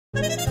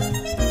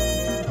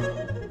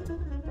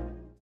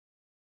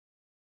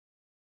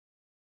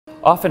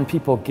Often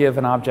people give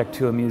an object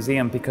to a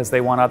museum because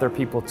they want other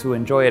people to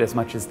enjoy it as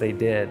much as they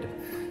did.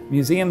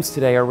 Museums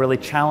today are really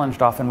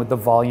challenged often with the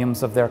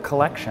volumes of their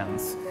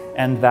collections.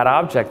 And that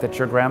object that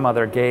your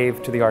grandmother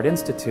gave to the Art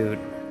Institute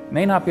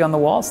may not be on the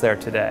walls there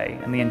today.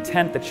 And the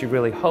intent that she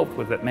really hoped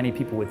was that many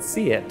people would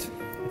see it.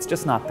 It's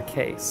just not the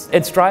case.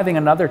 It's driving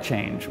another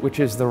change, which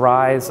is the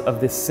rise of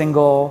this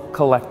single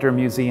collector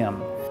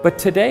museum. But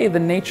today, the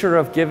nature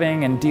of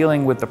giving and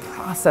dealing with the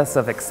process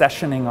of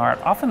accessioning art,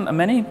 often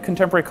many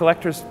contemporary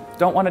collectors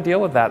don't want to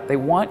deal with that. They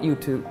want you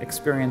to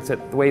experience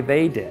it the way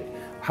they did,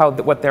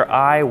 what their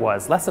eye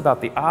was, less about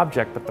the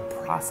object, but the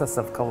process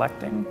of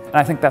collecting. And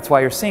I think that's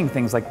why you're seeing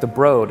things like the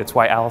Broad. It's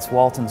why Alice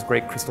Walton's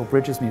great Crystal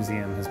Bridges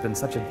Museum has been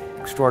such an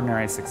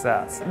extraordinary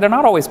success. They're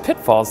not always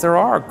pitfalls. There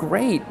are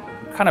great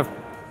kind of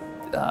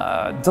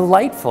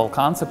delightful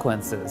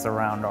consequences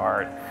around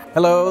art.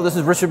 Hello, this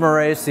is Richard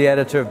Moraes, the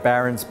editor of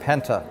Barron's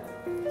Penta.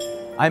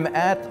 I'm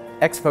at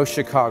Expo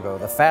Chicago,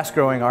 the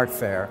fast-growing art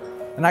fair,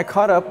 and I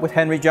caught up with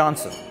Henry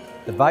Johnson,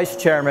 the Vice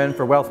Chairman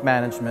for Wealth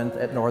Management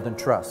at Northern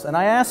Trust, and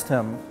I asked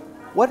him,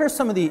 what are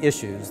some of the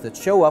issues that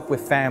show up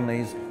with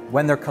families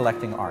when they're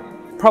collecting art?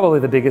 Probably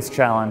the biggest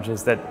challenge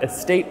is that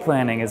estate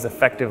planning is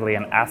effectively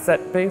an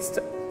asset-based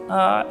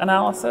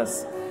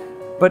analysis,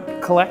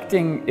 but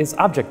collecting is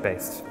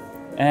object-based.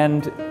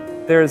 And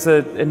there's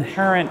an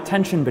inherent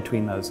tension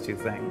between those two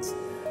things.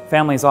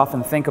 Families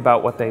often think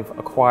about what they've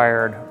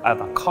acquired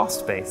at a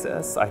cost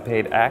basis. I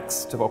paid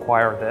X to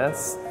acquire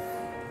this.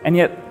 And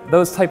yet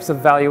those types of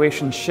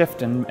valuations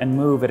shift and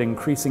move at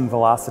increasing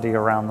velocity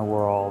around the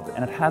world.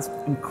 And it has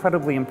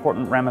incredibly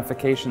important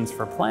ramifications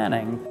for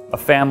planning. A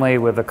family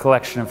with a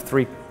collection of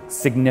 3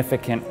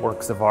 significant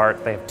works of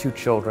art, they have 2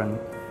 children.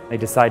 They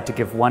decide to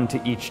give 1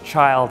 to each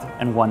child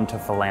and 1 to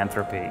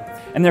philanthropy.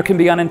 And there can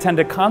be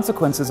unintended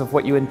consequences of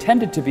what you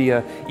intended to be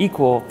an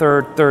equal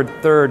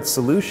third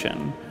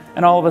solution.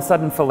 And all of a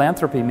sudden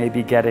philanthropy may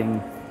be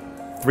getting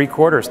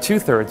 3/4,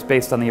 2/3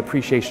 based on the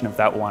appreciation of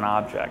that one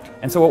object.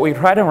 And so what we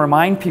try to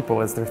remind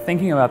people as they're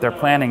thinking about their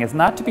planning is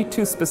not to be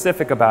too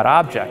specific about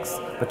objects,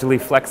 but to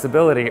leave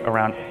flexibility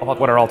around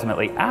what are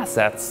ultimately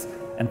assets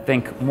and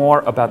think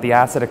more about the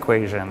asset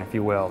equation, if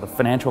you will, the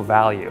financial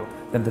value,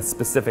 than the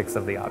specifics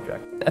of the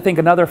object. I think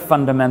another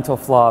fundamental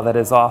flaw that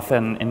is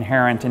often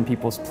inherent in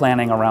people's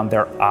planning around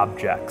their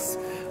objects,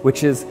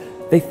 which is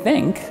they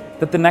think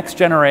that the next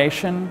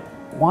generation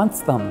wants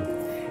them.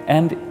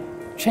 And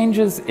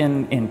changes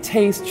in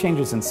taste,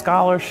 changes in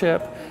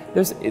scholarship,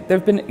 there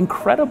have been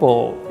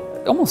incredible,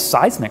 almost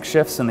seismic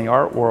shifts in the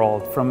art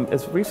world from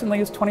as recently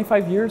as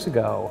 25 years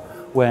ago,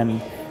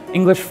 when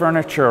English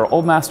furniture,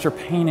 old master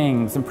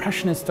paintings,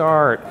 impressionist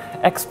art,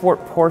 export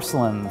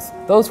porcelains,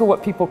 those were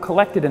what people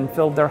collected and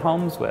filled their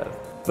homes with.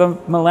 The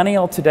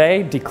millennial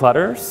today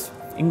declutters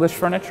English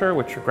furniture,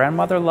 which your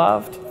grandmother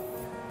loved.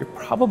 You're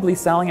probably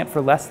selling it for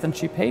less than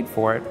she paid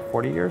for it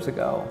 40 years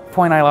ago. The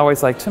point I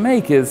always like to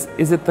make is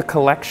it the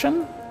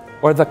collection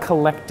or the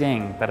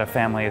collecting that a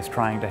family is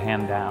trying to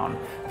hand down?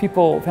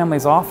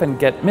 Families often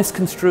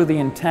misconstrue the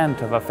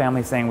intent of a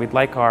family saying we'd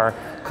like our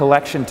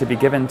collection to be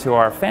given to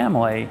our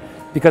family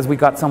because we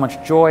got so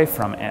much joy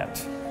from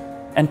it.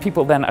 And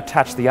people then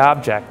attach the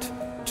object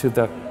to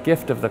the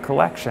gift of the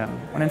collection.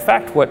 When in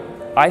fact, what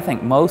I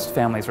think most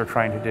families are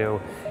trying to do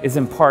is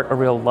impart a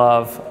real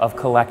love of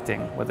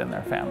collecting within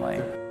their family.